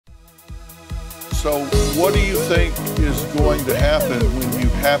So what do you think is going to happen when you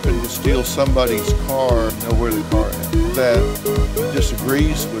happen to steal somebody's car, know where the car is, that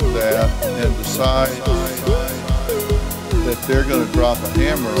disagrees with that and decides that they're going to drop a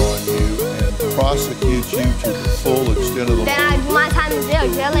hammer on you and prosecute you to the full extent of the law? Then I do my time in jail.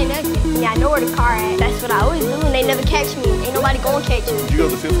 Jail ain't nothing. Yeah, I know where the car at. That's what I always do, and they never catch me. Ain't nobody gonna catch me. Did you go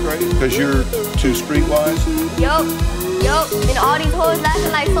to the 5th grade? Because you're too streetwise? Yup. And all these hoes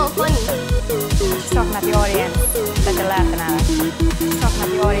laughing like so funny. She's talking about the audience, that they're laughing at us. She's talking about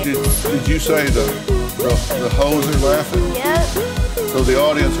the audience. Did you say the hoes are laughing? Yep. So the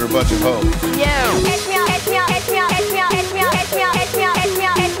audience are a bunch of hoes? Yeah. Catch me out, catch me out, catch me out, catch me out, catch me out, catch me out, catch me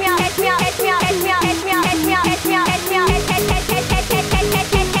out, catch me out, catch me out, catch me out, catch me out, catch me out, catch me out, catch me out, catch me out, catch me out,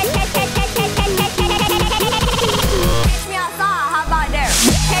 catch me out, how about there?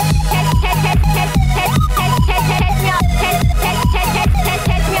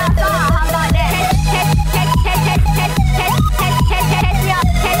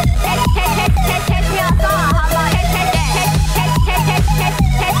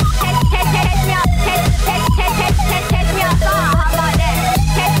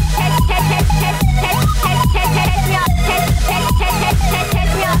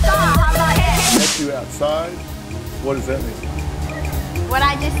 Outside? What does that mean? What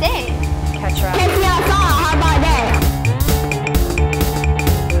I just said. Catch her out. Catch me outside.